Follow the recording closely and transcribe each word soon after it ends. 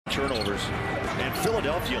turnovers. And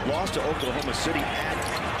Philadelphia lost to Oklahoma City at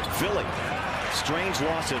Philly. Strange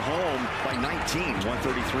loss at home by 19,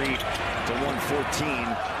 133 to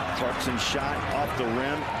 114. Clarkson shot off the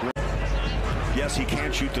rim. Yes, he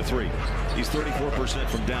can shoot the three. He's 34%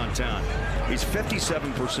 from downtown. He's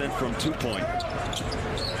 57% from two-point.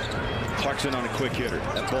 Clarkson on a quick hitter.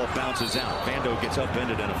 That ball bounces out. Vando gets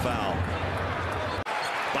upended and a foul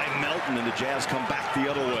by Melton, and the Jazz come back the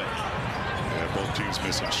other way. Yeah, both teams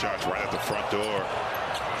missing shots right at the front door.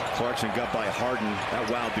 Clarkson got by Harden. That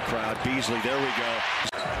wowed the crowd. Beasley, there we go.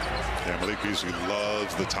 Yeah, Malik Beasley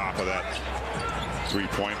loves the top of that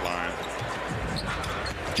three-point line.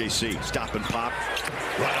 JC, stop and pop.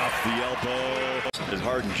 Right off the elbow. As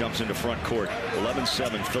Harden jumps into front court.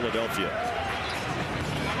 11-7 Philadelphia.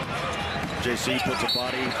 JC puts a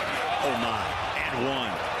body. Oh my. And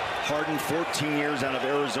one. Harden, 14 years out of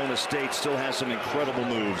Arizona State, still has some incredible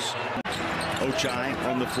moves. Ochai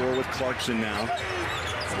on the floor with Clarkson now.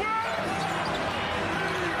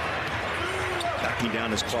 Backing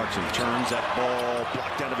down as Clarkson turns that ball,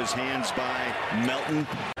 blocked out of his hands by Melton.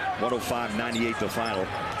 105-98 the final.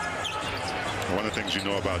 One of the things you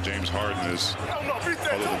know about James Harden is,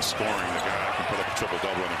 other than scoring, the guy can put up a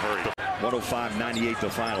triple-double in a hurry. 105-98 the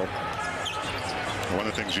final. One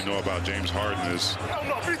of the things you know about James Harden is,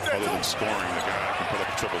 other than scoring, the guy can put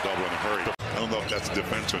up a triple-double in a hurry. I don't know if that's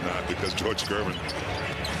defense or not, because George Gervin,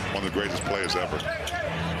 one of the greatest players ever.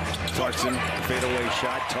 Clarkson, fadeaway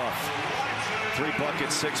shot, tough. 3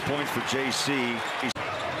 buckets, 6 points for JC.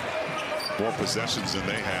 More possessions than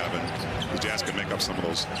they have, and the Jazz can make up some of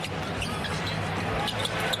those.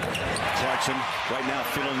 Clarkson right now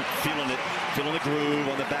feeling it, feeling the groove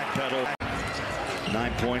on the back pedal.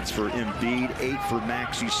 9 points for Embiid, 8 for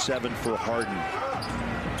Maxey, 7 for Harden.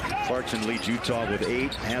 Clarkson leads Utah with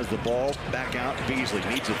 8, has the ball, back out. Beasley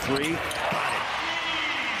needs a 3. Got it.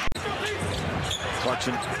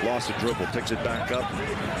 Clarkson lost the dribble, picks it back up.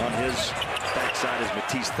 On his backside is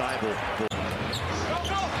Matisse Thybulle.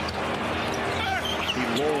 He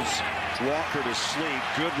lulls Walker to sleep.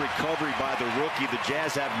 Good recovery by the rookie. The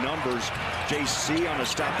Jazz have numbers. JC on a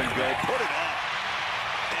stop and go. Put it up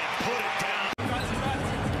and put it down.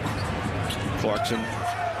 Clarkson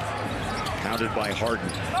counted by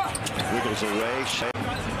Harden. Wiggles away.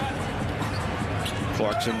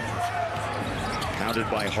 Clarkson counted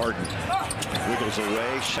by Harden. Wiggles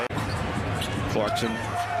away. Clarkson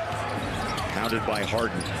counted by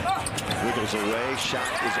Harden. Wiggles away. Shot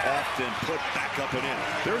is off and put back up and in.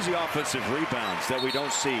 There's the offensive rebounds that we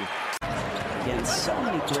don't see. Again, so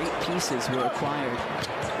many great pieces were acquired.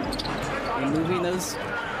 And moving those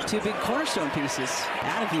 2 big cornerstone pieces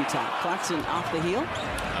out of Utah. Clarkson off the heel.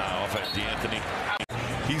 Off at D'Anthony.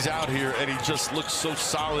 He's out here and he just looks so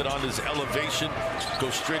solid on his elevation.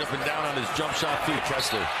 Goes straight up and down on his jump shot through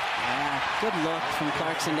Kessler. Yeah, good look from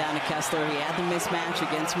Clarkson down to Kessler. He had the mismatch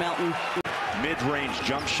against Melton. Mid-range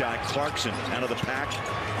jump shot. Clarkson out of the pack.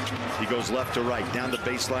 He goes left to right. Down the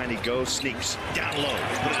baseline he goes. Sneaks. Down low.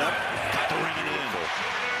 Put it up. Got the rim and in.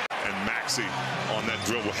 And Maxey on that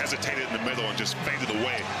dribble hesitated in the middle and just faded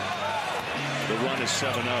away. The run is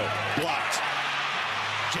 7-0. Blocked.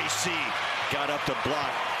 JC got up to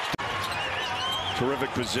block.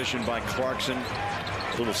 Terrific position by Clarkson.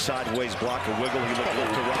 Little sideways block, a wiggle. He looked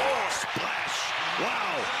left to right. Oh, splash.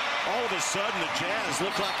 Wow. All of a sudden, the Jazz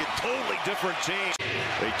look like a totally different team.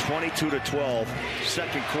 A 22-12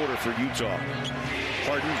 second quarter for Utah.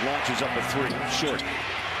 Harden launches up a 3. Short.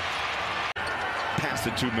 Past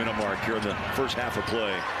the 2-minute mark here in the first half of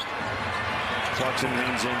play. Clarkson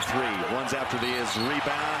leans in 3. Runs after his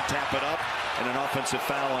rebound. Tap it up. And an offensive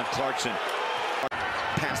foul on Clarkson.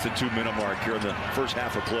 Past the 2-minute mark here in the first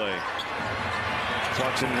half of play.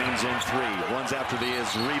 Clarkson leans in 3. Runs after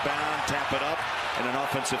his rebound. Tap it up. And an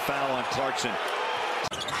offensive foul on Clarkson.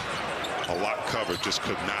 A lot covered, just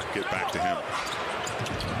could not get back to him.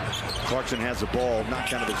 Clarkson has the ball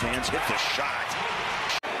knocked out of his hands. Hit the shot.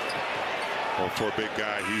 Well, for a big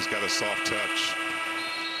guy, he's got a soft touch.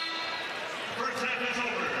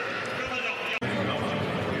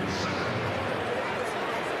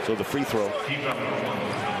 So the free throw.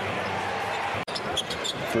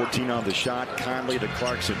 14 on the shot. Conley to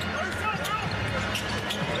Clarkson.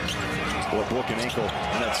 Or broken ankle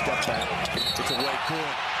on that step back. It's away.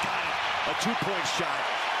 Good. A 2-point shot.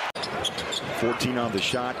 14 on the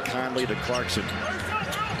shot. Conley to Clarkson.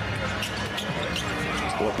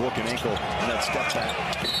 Or broken ankle on that step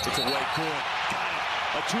back. It's away. Good.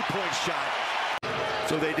 A 2-point shot.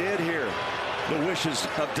 So they did hear the wishes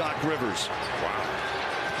of Doc Rivers. Wow.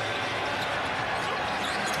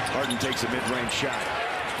 Harden takes a mid-range shot.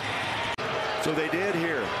 So they did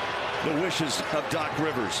hear the wishes of Doc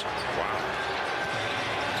Rivers. Wow.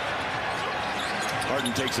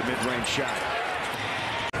 Harden takes a mid-range shot.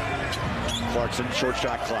 Clarkson, short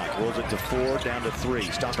shot clock. Rolls it to 4, down to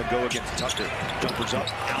 3. Stop and go against Tucker. Jumpers up,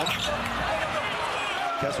 out.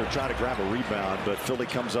 Kessler trying to grab a rebound, but Philly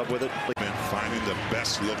comes up with it. And finding the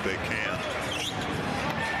best look they can.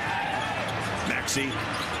 Maxey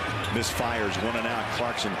misfires, 1 and out.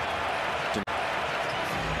 Clarkson.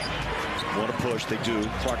 Want to push, they do.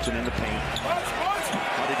 Clarkson in the paint.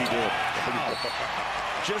 How did he do it?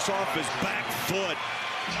 Just off his back foot.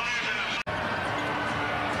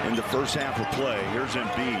 In the first half of play, here's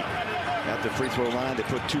Embiid at the free throw line. They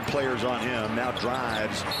put 2 players on him. Now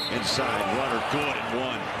drives inside. Runner good and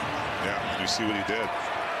 1. Yeah, you see what he did.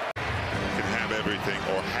 Can have everything,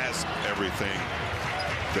 or has everything,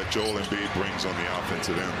 that Joel Embiid brings on the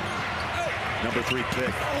offensive end. Number 3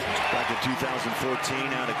 pick back in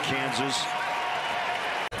 2014 out of Kansas.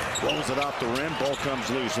 Rolls it off the rim. Ball comes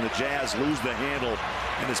loose, and the Jazz lose the handle,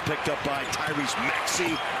 and is picked up by Tyrese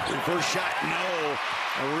Maxey. Reverse shot, no.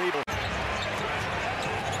 A rebound.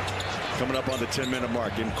 Coming up on the 10-minute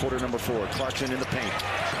mark in quarter number 4. Clarkson in the paint.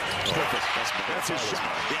 Perfect. That's his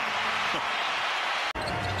shot. Yeah.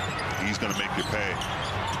 He's going to make you pay.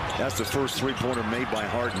 That's the first 3-pointer made by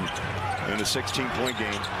Harden in a 16-point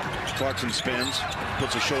game. Clarkson spins,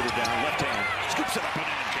 puts a shoulder down, left hand, scoops it up and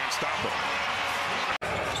in. Can't stop him.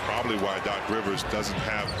 Probably why Doc Rivers doesn't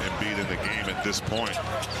have Embiid in the game at this point.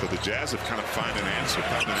 So the Jazz have kind of found an answer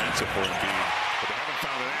for Embiid, but they haven't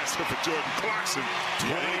found an answer for Jordan Clarkson.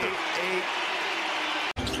 28.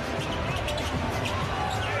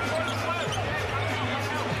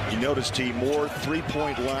 You notice, T, more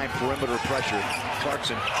 3-point line perimeter pressure.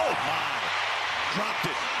 Clarkson, oh my, dropped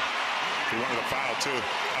it. He wanted a foul too.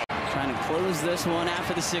 Trying to close this one out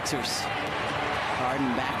for the Sixers.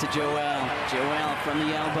 Harden back to Joel. Joel from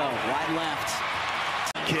the elbow, wide left.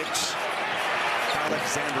 Kicks.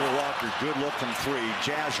 Alexander Walker, good look from 3.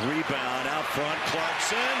 Jazz rebound out front.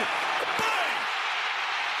 Clarkson, bang!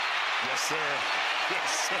 Yes, sir.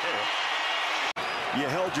 Yes, sir. You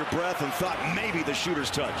held your breath and thought maybe the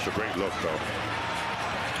shooter's touch. It's a great look, though.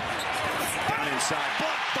 Down inside,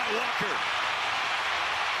 blocked by Walker.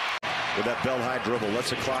 With that bell-high dribble, lets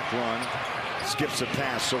the clock run. Skips a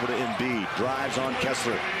pass over to Embiid. Drives on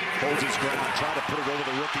Kessler. Holds his ground. Trying to put it over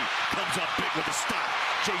the rookie. Comes up big with a stop.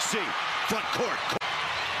 JC, front court.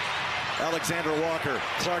 Alexander Walker.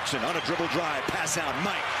 Clarkson on a dribble drive. Pass out.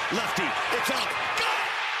 Mike. Lefty. It's out. Got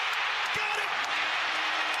it! Got it!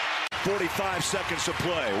 45 seconds to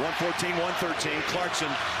play. 114-113.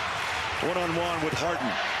 Clarkson one-on-one with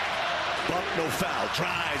Harden. Bump, no foul.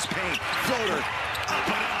 Drives, paint. Floater. Up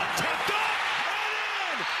and out. Tipped up.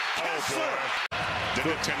 And in. Kessler.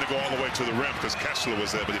 Didn't tend to go all the way to the rim because Kessler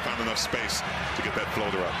was there, but he found enough space to get that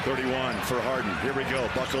floater up. 31 for Harden. Here we go.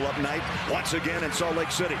 Buckle up night once again in Salt Lake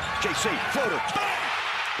City. JC, floater. Bang!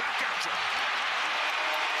 Back at you.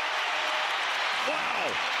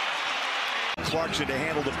 Wow. Clarkson to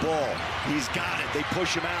handle the ball. He's got it. They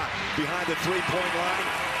push him out behind the 3-point line.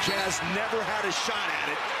 Jazz never had a shot at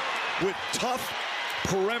it with tough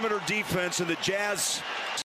perimeter defense, and the Jazz